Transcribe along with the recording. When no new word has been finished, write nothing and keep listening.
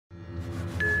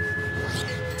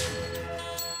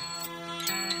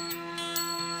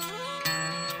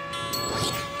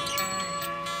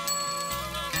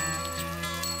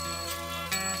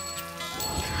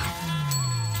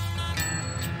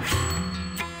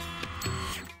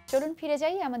চলুন ফিরে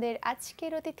যাই আমাদের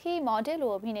আজকের অতিথি মডেল ও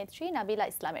অভিনেত্রী নাবিলা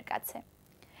ইসলামের কাছে।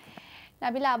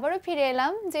 নাবিলা, আবারও ফিরে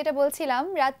এলাম, যেটা বলছিলাম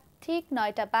রাত ঠিক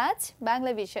 9:05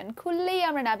 বাংলা ভিশন খুললেই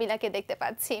আমরা নাবিলাকে দেখতে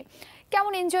পাচ্ছি।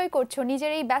 কেমন এনজয় করছো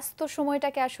নিজের এই ব্যস্ত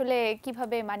সময়টাকে, আসলে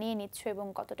কিভাবে মানিয়ে নিচ্ছ এবং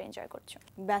কতটা এনজয় করছো?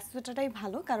 ব্যস্ততাটাই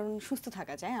ভালো, কারণ সুস্থ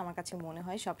থাকা যায় আমার কাছে মনে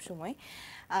হয় সব সময়।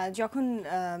 যখন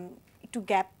একটু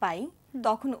গ্যাপ পাই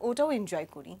তখন ওটাও এনজয়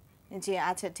করি, যে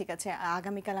আচ্ছা ঠিক আছে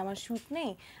আগামীকাল আমার শ্যুট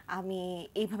নেই, আমি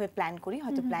এইভাবে প্ল্যান করি,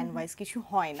 হয়তো প্ল্যান ওয়াইজ কিছু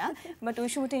হয় না, বাট ওই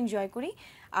সময়টা এনজয় করি।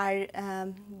 আর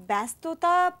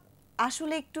ব্যস্ততা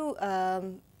আসলে একটু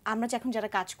আমরা এখন যারা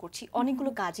কাজ করছি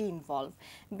অনেকগুলো কাজে ইনভলভ,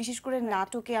 বিশেষ করে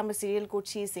নাটকে আমরা সিরিয়াল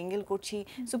করছি, সিঙ্গেল করছি,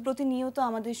 সো প্রতিনিয়ত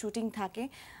আমাদের শুটিং থাকে।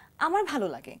 আমার ভালো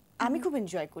লাগে, আমি খুব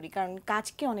এনজয় করি, কারণ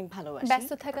কাজকে অনেক ভালোবাসি।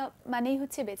 ব্যস্ত থাকা মানেই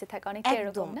হচ্ছে বেঁচে থাকা, অনেকটা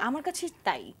এরকম না? আমার কাছে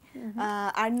তাই।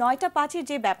 আর 9:05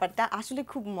 যে ব্যাপারটা আসলে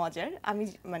খুব মজার, আমি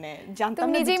মানে জানতাম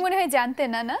না, নিজেই মনে হয় জানতে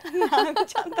না? না আমি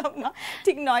জানতাম না।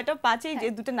 ঠিক 9:05 যে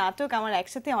দুটো নাটক আমার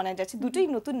একসাথে অনেক যাচ্ছে, দুটোই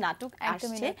নতুন নাটক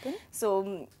আসছে, সো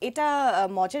এটা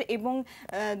মজার। এবং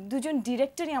দুজন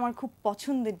ডিরেক্টরই আমার খুব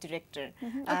পছন্দের ডিরেক্টর।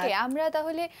 ওকে, আমরা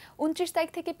তাহলে 29 তারিখ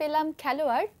থেকে পেলাম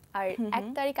খেলোয়াড়, আর 1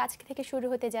 তারিখ আজকে থেকে শুরু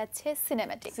হতে যাচ্ছে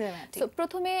সিনেম্যাটিক। সো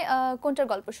প্রথমে কোনটার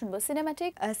গল্প শুনবো?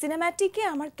 সিনেম্যাটিকে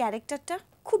আমার ক্যারেক্টারটা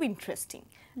খুব ইন্টারেস্টিং।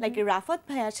 লাইক রাফাত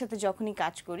ভাইয়ার সাথে যখনই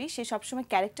কাজ করি, সে সবসময়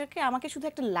ক্যারেক্টারকে আমাকে শুধু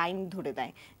একটা লাইন ধরে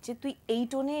দেয় যে তুই এই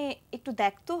টোনে একটু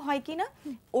দেখতো হয় কি না।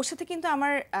 ওর সাথে কিন্তু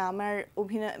আমার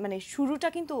অভিনয় মানে শুরুটা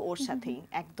কিন্তু ওর সাথেই,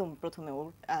 একদম প্রথমে ওর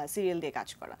সিরিয়াল দিয়ে কাজ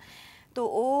করা। তো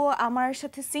ও আমার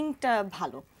সাথে সিঙ্কটা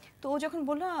ভালো। তো ও যখন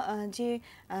বললো যে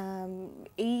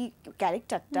এই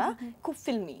ক্যারেক্টারটা খুব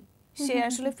ফিল্মি, সে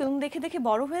আসলে ফিল্ম দেখে দেখে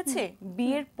বড় হয়েছে,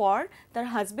 বিয়ের পর তার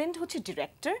হাজবেন্ড হচ্ছে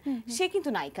ডিরেক্টর, সে কিন্তু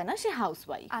নায়িকা না, সে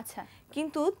হাউসওয়াইফ। আচ্ছা,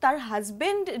 কিন্তু তার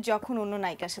হাজবেন্ড যখন অন্য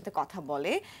নায়িকার সাথে কথা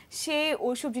বলে, সে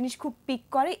ওইসব জিনিস খুব পিক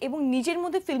করে এবং নিজের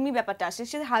মধ্যে ফিল্মি ব্যাপারটা আসে,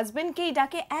 সে হাজবেন্ডকেই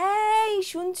ডাকে, এই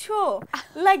শুনছো,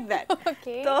 লাইক দ্যাট।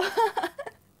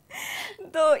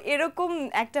 তো এরকম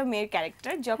একটা মেয়ের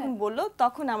ক্যারেক্টার যখন বললো,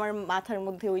 তখন আমার মাথার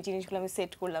মধ্যে ওই জিনিসগুলো আমি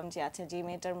সেট করলাম যে আচ্ছা, যে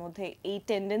মেয়েটার মধ্যে এই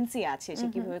টেন্ডেন্সি আছে, সে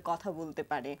কিভাবে কথা বলতে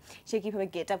পারে, সে কিভাবে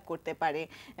গেট আপ করতে পারে,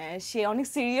 সে অনেক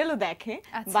সিরিয়ালও দেখে,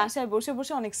 বাসায় বসে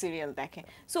বসে অনেক সিরিয়াল দেখে,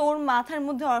 সো ওর মাথার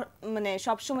মধ্যে মানে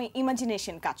সবসময়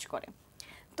ইমাজিনেশন কাজ করে।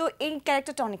 তো এই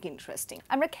ক্যারেক্টারটা অনেক ইন্টারেস্টিং।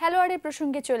 আমরা খেলোয়াড়ের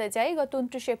প্রসঙ্গে চলে যাই। গত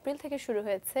 29 এপ্রিল থেকে শুরু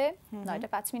হয়েছে,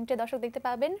 9:05 দর্শক দেখতে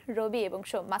পাবেন রবি এবং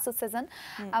মাসুদ সেজান,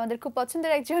 আমাদের খুব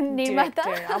পছন্দের একজন নির্মাতা।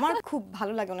 আমার খুব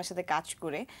ভালো লাগে ওনার সাথে কাজ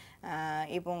করে,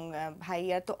 এবং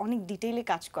ভাইয়া তো অনেক ডিটেইলে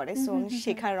কাজ করে, সো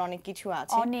শেখার অনেক কিছু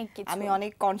আছে, আমি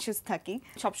অনেক কনসিয়াস থাকি।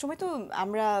 সবসময় তো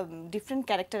আমরা ডিফারেন্ট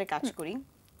ক্যারেক্টারে কাজ করি।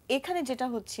 এখানে যেটা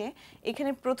হচ্ছে,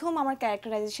 এখানে প্রথম আমার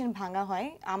ক্যারেক্টারাইজেশন ভাঙা হয়,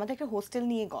 আমাদের একটা হোস্টেল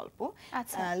নিয়ে গল্প,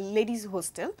 লেডিজ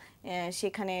হোস্টেল,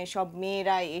 সেখানে সব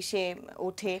মেয়েরা এসে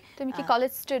ওঠে। তুমি কি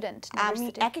কলেজ স্টুডেন্ট? আমি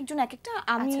একজন এক একটা,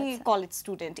 আমি কলেজ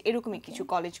স্টুডেন্ট, এরকমই কিছু,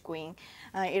 কলেজ গোয়িং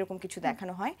এরকম কিছু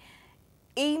দেখানো হয়।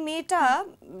 এই মেয়েটা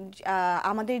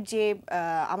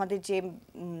আমাদের যে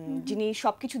যিনি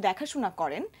সবকিছু দেখাশোনা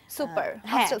করেন, সুপার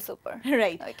হোস্টেল সুপার,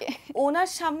 রাইট, ওনার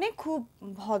সামনে খুব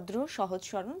ভদ্র সহজ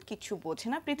সরল, কিছু বোঝে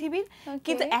না পৃথিবীর,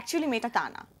 কিন্তু অ্যাকচুয়ালি মেয়েটা তা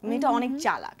না, মেয়েটা অনেক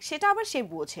চালাক, সেটা আবার সে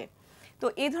বোঝে। তো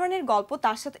এই ধরনের গল্প,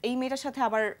 তার সাথে এই মেয়েটার সাথে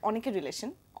আবার অনেকের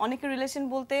রিলেশন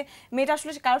বলতে, মেয়েটা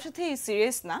আসলে কারোর সাথে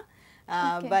সিরিয়াস না,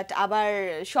 বাট আবার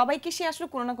সবাইকে সে আসলে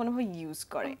কোনো না কোনোভাবে ইউজ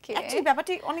করে। অ্যাকচুয়ালি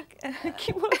ব্যাপারটি অনেক কি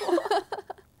বলবো,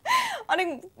 অনেক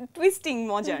টুইস্টিং,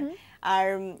 মজার। আর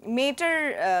মেয়েটার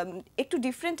একটু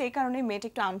ডিফারেন্ট এই কারণে, মেয়েটা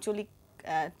একটু আঞ্চলিক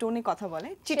টোনে কথা বলে,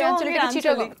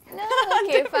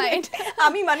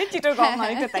 আমি মানে চিটাগং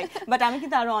মানে তাই, বাট আমি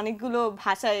কিন্তু আরো অনেকগুলো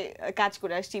ভাষায় কাজ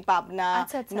করে আসছি, পাবনা,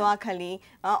 নোয়াখালী,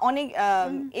 অনেক।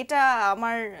 এটা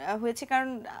আমার হয়েছে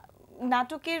কারণ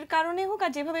নাটকের কারণে হোক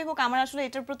আর যেভাবে হোক, আমার আসলে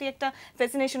এটার প্রতি একটা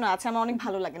ফ্যাসিনেশন আছে, আমার অনেক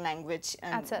ভালো লাগে ল্যাঙ্গুয়েজ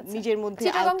নিজের মধ্যে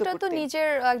আয়ত্ত করতে। তো নিজের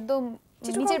একদম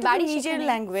নিজের বাড়ি, নিজের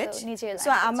ল্যাঙ্গুয়েজ। সো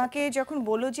আমাকে যখন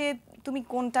বলো যে তুমি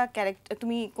কোনটা ক্যারেক্টার,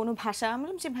 তুমি কোনো ভাষা, আমি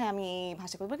বললাম যে ভাই আমি এই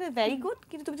ভাষা বলবো, ভেরি গুড,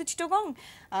 কিন্তু তুমি তো চিটাগং,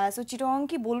 সো চিটাগং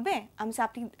কি বলবে? আমি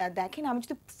আপনি দেখেন, আমি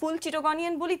যদি ফুল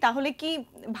চিটাগনিয়ান বলি তাহলে কি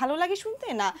ভালো লাগে শুনতে?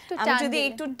 না, আমি যদি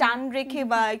একটু টান রেখে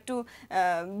বা একটু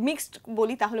মিক্সড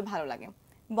বলি তাহলে ভালো লাগে।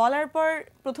 বলার পর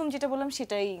প্রথম যেটা বললাম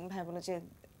সেটাই ভাই বলে যে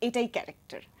এটাই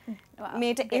ক্যারেক্টার,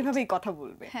 মেয়েটা এভাবেই কথা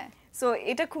বলবে। সো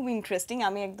এটা খুব ইন্টারেস্টিং।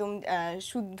 আমি একদম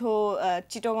শুদ্ধ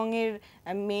চিটাগংয়ের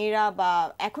মেয়েরা, বা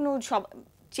এখনো সব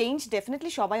চেঞ্জ,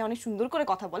 ডেফিনেটলি সবাই অনেক সুন্দর করে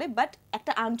কথা বলে, বাট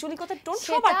একটা আঞ্চলিকতার টোন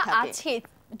সবার থাকে,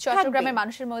 চট্টগ্রামের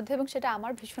মানুষের মধ্যে, এবং সেটা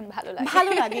আমার ভীষণ ভালো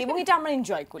লাগে এবং এটা আমরা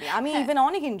এনজয় করি, আমি ইভেন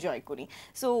অনেক এনজয় করি।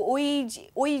 সো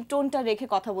ওই টোনটা রেখে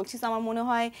কথা বলছি। আমার মনে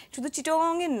হয় শুধু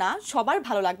চিটাগংয়ের না, সবার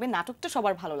ভালো লাগবে, নাটকটা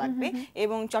সবার ভালো লাগবে,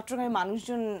 এবং চট্টগ্রামের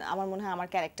মানুষজন আমার মনে হয় আমার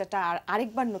ক্যারেক্টারটা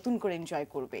আরেকবার নতুন করে এনজয়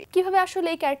করবে। কিভাবে আসলে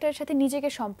এই ক্যারেক্টারের সাথে নিজেকে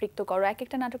সম্পৃক্ত করো? এক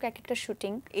একটা নাটক এক একটা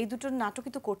শুটিং, এই দুটো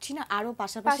নাটকই তো করছি না, আরো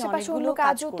পাশাপাশি অনেকগুলো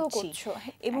কাজও তো করছি,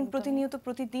 এবং প্রতিনিয়ত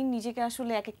প্রতিদিন নিজেকে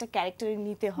আসলে এক একটা ক্যারেক্টারে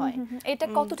নিতে হয়। এটা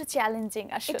কতটা চ্যালেঞ্জিং?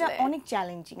 আসলে এটা অনেক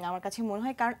চ্যালেঞ্জিং আমার কাছে মনে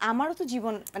হয়, কারণ আমারও তো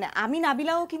জীবন, মানে আমি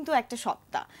নাবিলাও কিন্তু একটা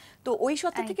সত্তা, তো ওই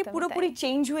সত্তা থেকে পুরোপুরি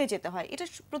চেঞ্জ হয়ে যেতে হয়। এটা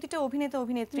প্রতিটা অভিনেতা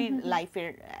অভিনেত্রীর লাইফের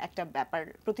একটা ব্যাপার,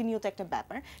 প্রতিনিয়ত একটা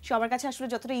ব্যাপার। সবার কাছে আসলে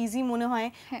যতটা ইজি মনে হয়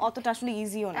অতটা আসলে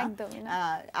ইজিও না।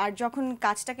 আর যখন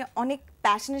কাজটাকে অনেক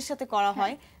প্যাশনের সাথে করা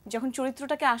হয়, যখন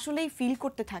চরিত্রটাকে আসলেই ফিল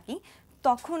করতে থাকি,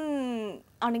 তখন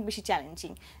অনেক বেশি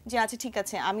চ্যালেঞ্জিং। যে আচ্ছা ঠিক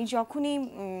আছে, আমি যখনই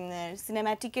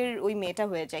সিনেম্যাটিকের ওই মেয়েটা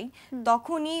হয়ে যাই,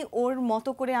 তখনই ওর মতো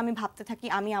করে আমি ভাবতে থাকি,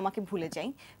 আমি আমাকে ভুলে যাই,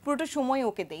 পুরোটা সময়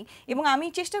ওকে দেই, এবং আমি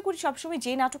চেষ্টা করি সবসময়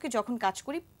যে নাটকে যখন কাজ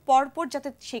করি পরপর যাতে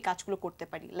সেই কাজগুলো করতে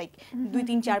পারি, লাইক 2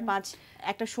 3 4 5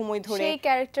 একটা সময় ধরে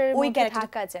ওই ক্যারেক্টারে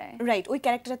থাকা যায়। রাইট, ওই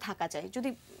ক্যারেক্টারে থাকা যায়। যদি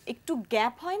একটু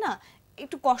গ্যাপ হয় না,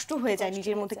 একটু কষ্ট হয়ে যায়,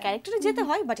 নিজের মধ্যে ক্যারেক্টারে যেতে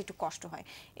হয়, বাট একটু কষ্ট হয়।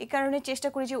 এই কারণে চেষ্টা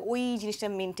করি যে ওই জিনিসটা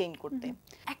মেনটেন করতে।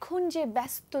 এখন যে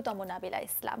ব্যস্ততম নাবিলা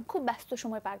ইসলাম, খুব ব্যস্ত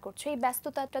সময় পার করছো, এই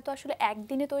ব্যস্ততাটা তো আসলে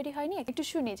একদিনে তৈরি হয়নি। একটু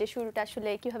শুনি যে শুরুটা আসলে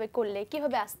কিভাবে করলে,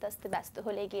 কিভাবে আস্তে আস্তে ব্যস্ত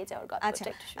হলে এগিয়ে যাওয়ার গল্পটা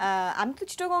একটু শুনি। আমি তো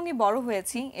চিটাগংয়ে বড়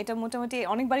হয়েছি, এটা মোটামুটি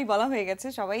অনেকবারই বলা হয়ে গেছে,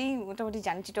 সবাই মোটামুটি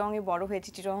জানে চিটাগংয়ে বড় হয়েছি,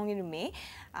 চিটাগংয়ের মেয়ে।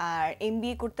 আর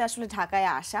এমবিএ করতে আসলে ঢাকায়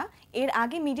আসা। এর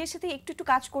আগে মিডিয়ার সাথে একটু একটু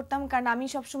কাজ করতাম, কারণ আমি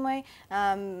সবসময়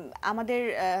আমাদের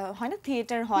হয় না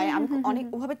থিয়েটার হয়, আমি অনেক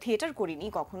ওভাবে থিয়েটার করিনি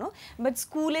কখনো, বাট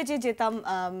স্কুলে যে যেতাম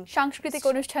সাংস্কৃতিক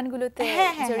অনুষ্ঠানগুলোতে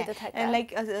জড়িত থাকা, লাইক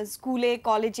স্কুলে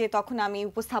কলেজে, তখন আমি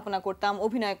উপস্থাপনা করতাম,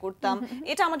 অভিনয় করতাম,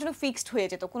 এটা আমার জন্য ফিক্সড হয়ে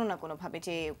যেত কোনো না কোনো ভাবে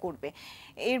যে করবে।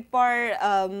 এরপর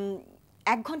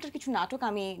 1 ঘন্টার কিছু নাটক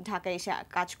আমি ঢাকায় এসে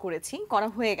কাজ করেছি, করা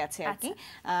হয়ে গেছে আর কি।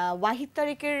 Wahid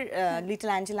তারিকের little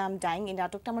Angela I am dying, এই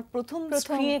নাটকটা আমার প্রথম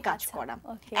স্ক্রিনে কাজ করা,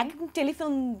 একদম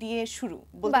টেলিফিল্ম দিয়ে শুরু,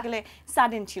 বলতে গেলে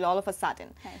সাডেন ছিল, অল অফ আ সাডেন।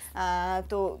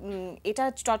 তো এটা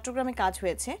চট্টগ্রামে কাজ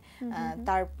হয়েছে।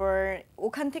 তারপর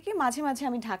ওখান থেকে মাঝে মাঝে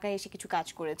আমি ঢাকায় এসে কিছু কাজ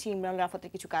করেছি, ইমরান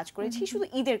রাফাতের কিছু কাজ করেছি, শুধু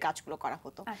ঈদের কাজগুলো করা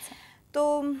হতো। তো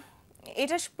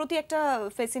এটার প্রতি একটা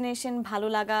ফ্যাসিনেশন, ভালো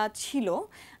লাগা ছিল,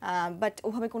 বাট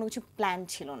ওভাবে কোনো কিছু প্ল্যান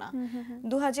ছিল না।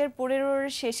 2015-র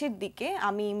শেষের দিকে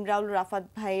আমি ইমরান রাফাত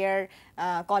ভাইয়ার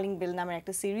কলিং বেল নামের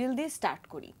একটা সিরিয়াল দিয়ে স্টার্ট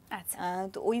করি।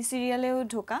 তো ওই সিরিয়ালেও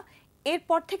ঢোকা,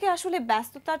 এরপর থেকে আসলে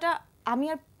ব্যস্ততাটা আমি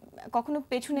আর কখনো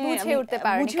পেছনে বুঝে উঠতে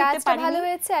পারিনি। কাজটা ভালো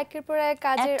হয়েছে, একের পর এক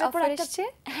কাজের অফার এসেছে।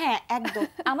 হ্যাঁ, একদম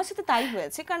আমার সাথে তাই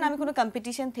হয়েছে, কারণ আমি কোনো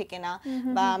কম্পিটিশন থেকে না,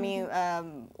 বা আমি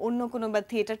অন্য কোনো বা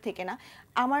থিয়েটার থেকে না,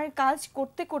 আমার কাজ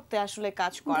করতে করতে আসলে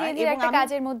কাজ করা, এবং একটা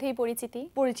কাজের মধ্যেই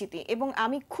পরিচিতি। এবং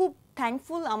আমি খুব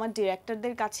থ্যাঙ্কফুল আমার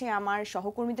ডিরেক্টরদের কাছে, আমার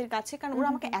সহকর্মীদের কাছে, কারণ ওরা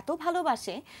আমাকে এত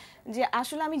ভালোবাসে যে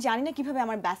আসলে আমি জানি না কিভাবে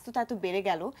আমার ব্যস্ততা এত বেড়ে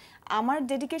গেল। আমার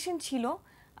ডেডিকেশন ছিল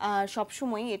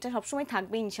সবসময়, এটা সবসময়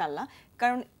থাকবে ইনশাল্লাহ,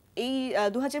 কারণ এই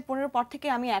 2015 পর থেকে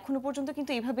আমি এখনো পর্যন্ত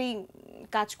কিন্তু এইভাবেই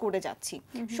কাজ করে যাচ্ছি।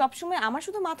 সবসময় আমার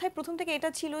শুধু মাথায় প্রথম থেকে এটা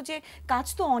ছিল যে কাজ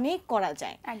তো অনেক করা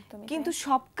যায়, কিন্তু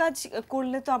সব কাজ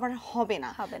করলে তো আবার হবে না।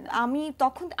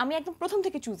 আমি একদম প্রথম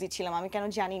থেকে চুজি ছিলাম, আমি কেন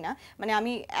জানি না, মানে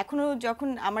আমি এখনো যখন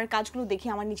আমার কাজগুলো দেখি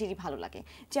আমার নিজেরই ভালো লাগে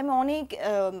যে আমি অনেক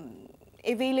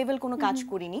এভেইলেবল কোনো কাজ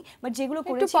করিনি, বাট যেগুলো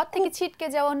করেছি একটু পথ থেকে ছিটকে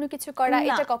যাওয়া, অন্য কিছু করা,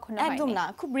 এটা কখনো হয়নি। একদম না,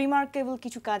 খুব রিমার্কেবল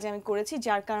কিছু কাজ আমি করেছি,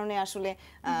 যার কারণে আসলে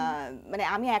মানে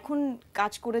আমি এখন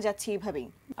কাজ করে যাচ্ছি এইভাবেই।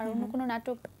 আর অন্য কোনো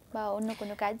নাটক বা অন্য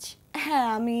কোনো কাজ? হ্যাঁ,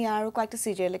 আমি আরো কয়েকটা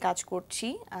সিরিয়ালে কাজ করছি,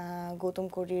 গৌতম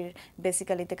করির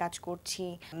বেসিক্যালিতে কাজ করছি,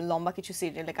 লম্বা কিছু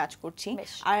সিরিয়ালে কাজ করছি,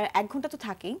 আর 1 ঘন্টা তো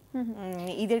থাকেই।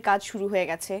 ঈদের কাজ শুরু হয়ে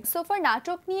গেছে। সোফার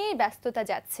নাটক নিয়েই ব্যস্ততা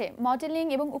যাচ্ছে, মডেলিং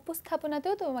এবং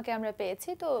উপস্থাপনাতেও তোমাকে আমরা পেয়েছি,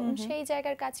 তো সেই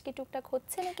জায়গার কাজ কি টুকটাক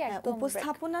হচ্ছে নাকি একদম?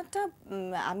 উপস্থাপনাটা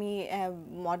আমি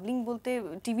মডেলিং বলতে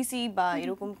টিভিসি বা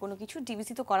এরকম কোনো কিছু,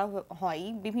 টিভিসি তো করা হয়,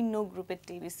 বিভিন্ন গ্রুপের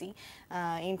টিভিসি,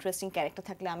 ইন্টারেস্টিং ক্যারেক্টার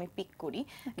থাকলে আমি পিক করি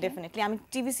ডেফিনেটলি। আমি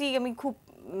টিভিসি আমি খুব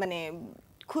মানে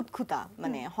খুঁতখুঁতা,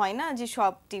 মানে হয় না যে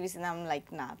সব টিভিসি নাম লাইক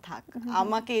না থাক,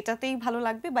 আমাকে এটাতেই ভালো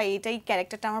লাগবে বা এটাই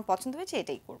ক্যারেক্টারটা আমার পছন্দ হয়েছে,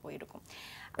 এটাই করব এরকম।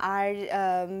 আর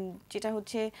যেটা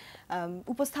হচ্ছে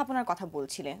উপস্থাপনার কথা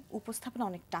বলছিলে, উপস্থাপনা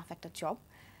অনেক টাফ একটা জব,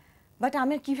 বাট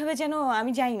আমার কিভাবে যেন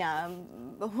আমি জানি না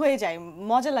হয়ে যায়,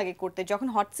 মজা লাগে করতে, যখন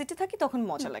হট সিটে থাকি তখন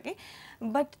মজা লাগে,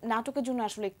 বাট নাটকের জন্য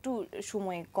আসলে একটু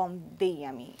সময় কম দেই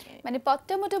আমি। মানে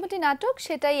পথটা মোটামুটি নাটক,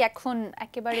 সেটাই এখন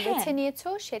একেবারে বেছে নিয়েছো,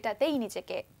 সেটাতেই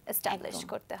নিজেকে এস্টাবলিশ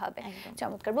করতে হবে।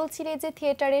 চমৎকার। বলছিলে যে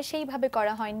থিয়েটারে সেইভাবে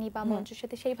করা হয়নি বা মঞ্চের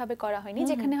সাথে সেইভাবে করা হয়নি,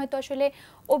 যেখানে হয়তো আসলে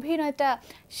অভিনয়টা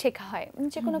শেখা হয়।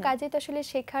 যে কোনো কাজে তো আসলে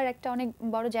শেখার একটা অনেক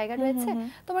বড় জায়গা রয়েছে।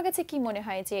 তোমার কাছে কি মনে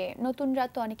হয় যে নতুনরা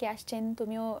তো অনেকে আসছেন,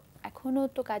 তুমিও এখনো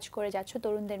তো কাজ করে যাচ্ছ,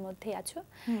 তরুণদের মধ্যে আছো,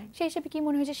 সেই হিসেবে কি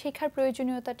মনে হয় যে শেখার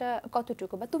প্রয়োজনীয়তাটা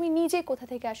কতটুকু, বা তুমি নিজে কোথা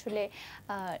থেকে আসলে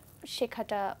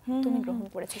শেখাটা তুমি গ্রহণ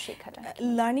করেছো? শেখাটা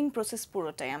লার্নিং প্রসেস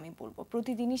পুরোটাই আমি বলবো,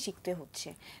 প্রতিদিনই শিখতে হচ্ছে।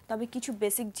 তবে কিছু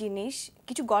বেসিক জিনিস,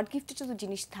 কিছু গড গিফটেড তো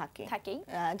জিনিস থাকেই।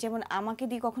 যেমন আমাকে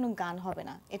দিয়ে কখনো গান হবে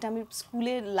না, এটা আমি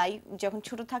স্কুলের লাইফ যখন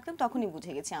ছোট থাকতাম তখনই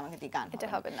বুঝে গেছি আমাকে দিয়ে গান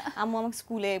হবে না। আম্মু আমাকে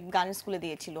গানের স্কুলে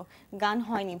দিয়েছিল, গান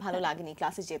হয়নি, ভালো লাগেনি,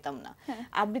 ক্লাসে যেতাম না।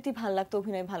 আবৃত্তি ভালো লাগতো,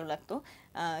 অভিনয় ভালো লাগতো,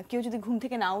 কেউ যদি ঘুম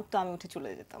থেকে না উঠতো আমি উঠে চলে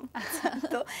যেতাম।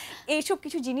 তো এইসব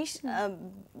কিছু জিনিস,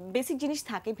 বেসিক জিনিস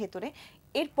থাকে ভেতরে।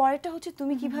 এর পরেরটা হচ্ছে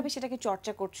তুমি কিভাবে সেটাকে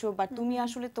চর্চা করছো, বা তুমি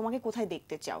আসলে তোমাকে কোথায়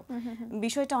দেখতে চাও,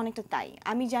 বিষয়টা অনেকটা তাই।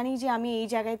 আমি জানি যে আমি এই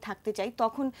জায়গায় থাকতে চাই,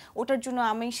 তখন ওটার জন্য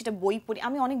আমি সেটা বই পড়ি,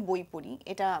 আমি অনেক বই পড়ি,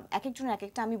 এটা এক একজনের এক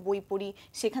একটা, আমি বই পড়ি,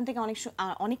 সেখান থেকে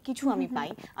অনেক কিছু আমি পাই।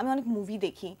 আমি অনেক মুভি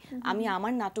দেখি, আমি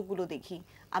আমার নাটকগুলো দেখি,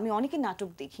 আমি অনেকের নাটক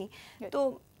দেখি। তো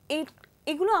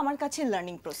এগুলো আমার কাছে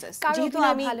লার্নিং প্রসেস। যেহেতু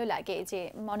আমি ভালো লাগে যে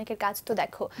অনেকের কাজ তো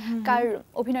দেখো, কার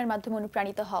অভিনয়ের মাধ্যমে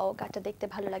অনুপ্রাণিত হও, কাজটা দেখতে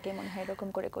ভালো লাগে মনে হয়, এরকম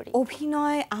করে করি।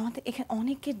 অভিনয় আমাদের এখানে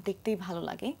অনেকের দেখতেই ভালো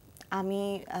লাগে। আমি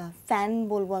ফ্যান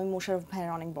বলবো, আমি মোশাররফ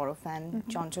ভাইয়ের অনেক বড় ফ্যান,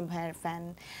 চঞ্চল ভাইয়ের ফ্যান,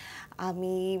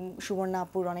 আমি সুবর্ণা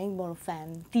আপুর অনেক বড় ফ্যান,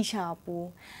 তিশা আপু,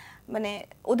 মানে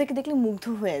ওদেরকে দেখলে মুগ্ধ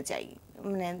হয়ে যাই।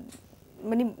 মানে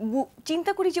মানে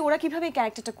চিন্তা করি যে ওরা কিভাবে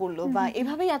ক্যারেক্টারটা করলো, বা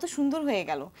এভাবেই এত সুন্দর হয়ে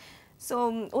গেল। সো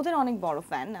ওদের অনেক বড়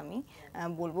ফ্যান আমি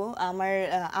বলবো।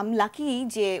 আমি লাকি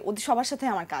যে ওদের সবার সাথে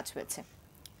আমার কাজ হয়েছে।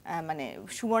 মানে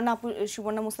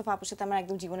সুবর্ণা মুস্তাফা আপুর সাথে আমার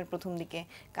একদম জীবনের প্রথম দিকে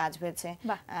কাজ হয়েছে,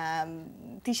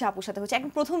 তিশা আপুর সাথে হয়েছে,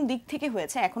 একদম প্রথম দিক থেকে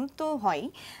হয়েছে, এখন তো হয়।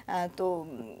 তো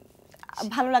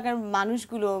ভালো লাগার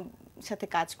মানুষগুলো সাথে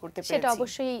কাজ করতে পেরেছি, সেটা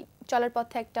অবশ্যই চলার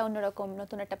পথে একটা অন্যরকম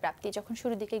নতুন একটা প্রাপ্তি, যখন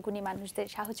শুরুর দিকে গুণী মানুষদের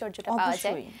সাহচর্যটা পাওয়া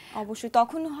যায়। অবশ্যই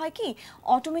তখন হয় কি,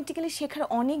 অটোমেটিক্যালি শেখার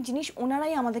অনেক জিনিস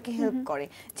ওনারাই আমাদেরকে হেল্প করে,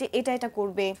 যে এটা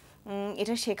করবে,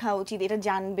 এটা শেখা উচিত, এটা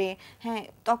জানবে। হ্যাঁ,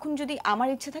 তখন যদি আমার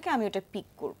ইচ্ছে থাকে আমি ওটা পিক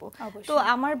করব। তো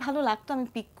আমার ভালো লাগতো, আমি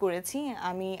পিক করেছি।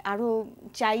 আমি আরো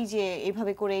চাই যে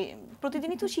এভাবে করে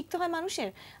প্রতিদিনই তো শিখতে হয় মানুষের,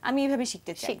 আমি এভাবে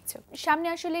শিখতে চাই। সামনে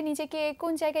আসলে নিজেকে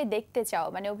কোন জায়গায় দেখতে চাও,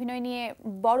 মানে অভিনয় নিয়ে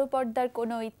বড় পর্দার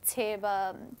কোনো ইচ্ছে বা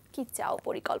কি চাও,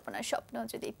 পরিকল্পনা, স্বপ্ন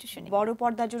যদি একটু শুনি। বড়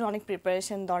পর্দার জন্য অনেক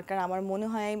প্রিপারেশন দরকার আমার মনে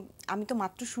হয়। আমি তো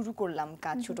মাত্র শুরু করলাম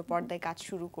কাজ, ছোট পর্দায় কাজ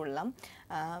শুরু করলাম।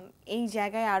 এই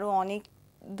জায়গায় আরো অনেক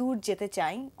দূর যেতে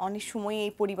চাই, অনেক সময়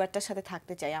এই পরিবারটার সাথে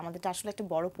থাকতে চাই। আমাদেরটা আসলে একটা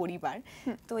বড় পরিবার,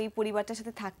 তো এই পরিবারটার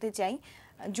সাথে থাকতে চাই।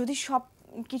 যদি সব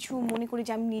কিছু মনে করি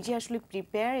যে আমি নিজে আসলে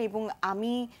প্রিপেয়ার, এবং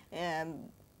আমি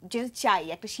যেটা চাই,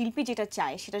 একটা শিল্পী যেটা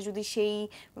চায়, সেটা যদি সেই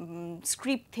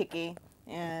স্ক্রিপ্ট থেকে,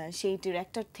 সেই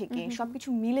ডিরেক্টর থেকে সবকিছু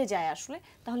মিলে যায় আসলে,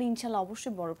 তাহলে ইনশাআল্লাহ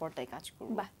অবশ্যই বড় পর্দায় কাজ করব।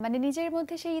 মানে নিজের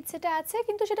মধ্যে সেই ইচ্ছেটা আছে,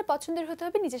 কিন্তু সেটা পছন্দের হতে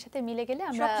হবে, নিজের সাথে মিলে গেলে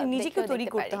আমরা নিজেকেও তৈরি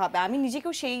করতে হবে। আমি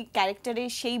নিজেকেও সেই ক্যারেক্টারে,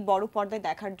 সেই বড় পর্দায়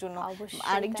দেখার জন্য,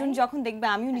 আরেকজন যখন দেখবে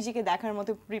আমিও নিজেকে দেখার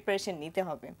মতো প্রিপারেশন নিতে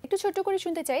হবে। একটু ছোট করে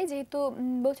শুনতে চাই, যেহেতু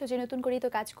বলছো যে নতুন করেই তো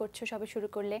কাজ করছো, সবে শুরু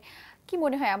করলে, কি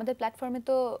মনে হয় আমাদের প্ল্যাটফর্মে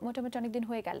তো মোটামুটি অনেকদিন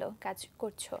হয়ে গেল কাজ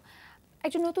করছো,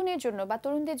 একজন নতুনের জন্য বা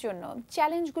তরুণদের জন্য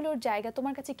চ্যালেঞ্জগুলোর জায়গা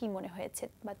তোমার কাছে কি মনে হয়েছে,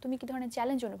 বা তুমি কি ধরনের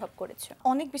চ্যালেঞ্জ অনুভব করেছো?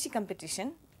 অনেক বেশি কম্পিটিশন,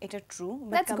 এটা ট্রু,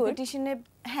 বাট কম্পিটিশনে,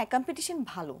 হ্যাঁ কম্পিটিশন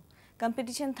ভালো,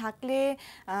 কম্পিটিশন থাকলে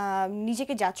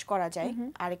নিজেকে জাজ করা যায়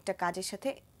আরেকটা কাজের সাথে,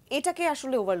 এটাকে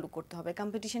আসলে ওভারলুক করতে হবে,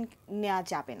 কম্পিটিশন নেওয়া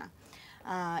যাবে না।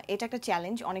 এটা একটা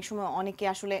চ্যালেঞ্জ, অনেক সময় অনেকে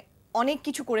আসলে অনেক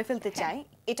কিছু করে ফেলতে চায়,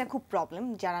 এটা খুব প্রবলেম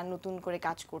যারা নতুন করে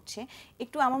কাজ করছে।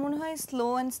 একটু আমার মনে হয় slow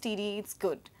and steady it's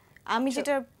good. আমি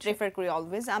যেটা প্রেফার করি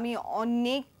অলওয়েজ, আমি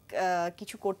অনেক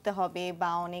কিছু করতে হবে বা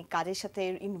অনেক কাজের সাথে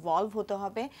ইনভলভ হতে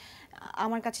হবে,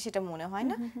 আমার কাছে সেটা মনে হয়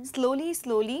না। স্লোলি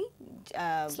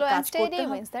কাজ করতে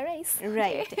হবে,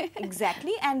 right,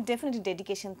 exactly, and definitely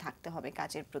dedication থাকতে হবে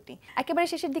কাজের প্রতি। একেবারে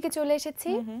শেষের দিকে চলে এসেছি।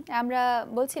 আমরা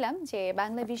বলছিলাম যে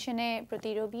বাংলা ভিশনে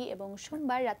প্রতি রবি এবং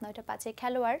সোমবার রাত ৯টা ৫-এ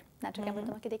খেলোয়াড় নাটকে আমরা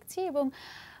তোমাকে দেখছি, এবং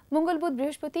মঙ্গল, বুধ,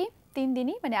 বৃহস্পতি 3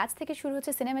 দিনই মানে আজ থেকে শুরু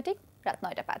হচ্ছে সিনেম্যাটিক রাত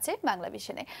 9:05 বাংলা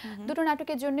ভিশনে। দুটো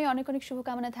নাটকের জন্য অনেক অনেক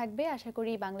শুভকামনা থাকবে। আশা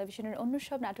করি বাংলা ভিশনের অন্য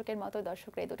সব নাটকের মতো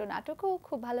দর্শকরা এই দুটো নাটকও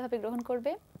খুব ভালোভাবে গ্রহণ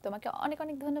করবে। তোমাকে অনেক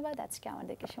অনেক ধন্যবাদ আজকে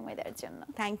আমাদেরকে সময় দেওয়ার জন্য।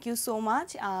 Thank you so much.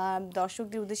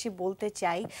 দর্শকদের উদ্দেশ্যে বলতে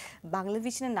চাই, বাংলা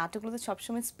ভিশনের নাটকগুলো তো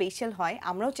সবসময় স্পেশাল হয়।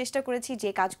 আমরাও চেষ্টা করেছি যে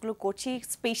কাজগুলো করছি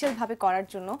স্পেশালভাবে করার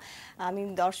জন্য। আমি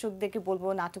দর্শকদেরকে বলবো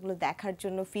নাটকগুলো দেখার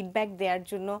জন্য, ফিডব্যাক দেওয়ার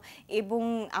জন্য, এবং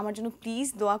আমার জন্য প্লিজ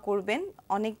দোয়া করবেন।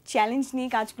 অনেক চ্যালেঞ্জ নিয়ে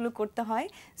কাজগুলো করতে হয়,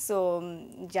 সো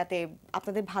যাতে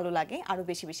আপনাদের ভালো লাগে, আরও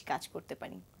বেশি বেশি কাজ করতে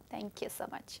পারি। Thank you so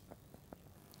much.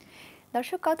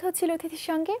 দর্শক, কথা হচ্ছিল অতিথির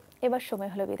সঙ্গে, এবার সময়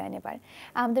হলো বিদায় নেবার।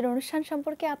 আমাদের অনুষ্ঠান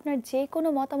সম্পর্কে আপনার যে কোনো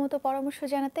মতামত পরামর্শ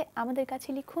জানাতে আমাদের কাছে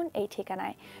লিখুন এই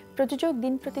ঠিকানায়। প্রযোজক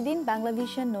দিন প্রতিদিন, বাংলা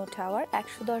ভিশন, নো টাওয়ার,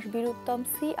 110 বীর উত্তম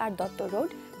সি আর দত্ত রোড,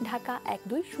 ঢাকা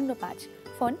 1205।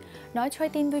 ফোন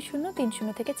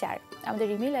 96320303-4। আমাদের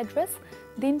ইমেল অ্যাড্রেস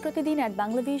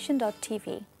dinprotidin@banglavision.tv।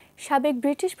 সাবেক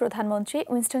ব্রিটিশ প্রধানমন্ত্রী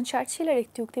উইনস্টন চার্চিলের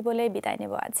একটি উক্তি বলে বিদায়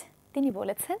নেব আজ। তিনি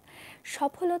বলেছেন,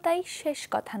 সফলতাই শেষ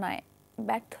কথা নয়,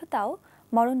 ব্যর্থতাও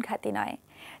মরণঘাতী নয়,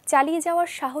 চালিয়ে যাওয়ার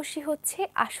সাহসী হচ্ছে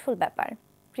আসল ব্যাপার।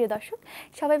 প্রিয় দর্শক,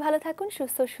 সবাই ভালো থাকুন,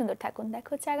 সুস্থ সুন্দর থাকুন। দেখা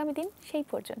হচ্ছে আগামী দিন। সেই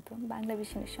পর্যন্ত বাংলা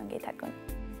ভিশনের সঙ্গেই থাকুন।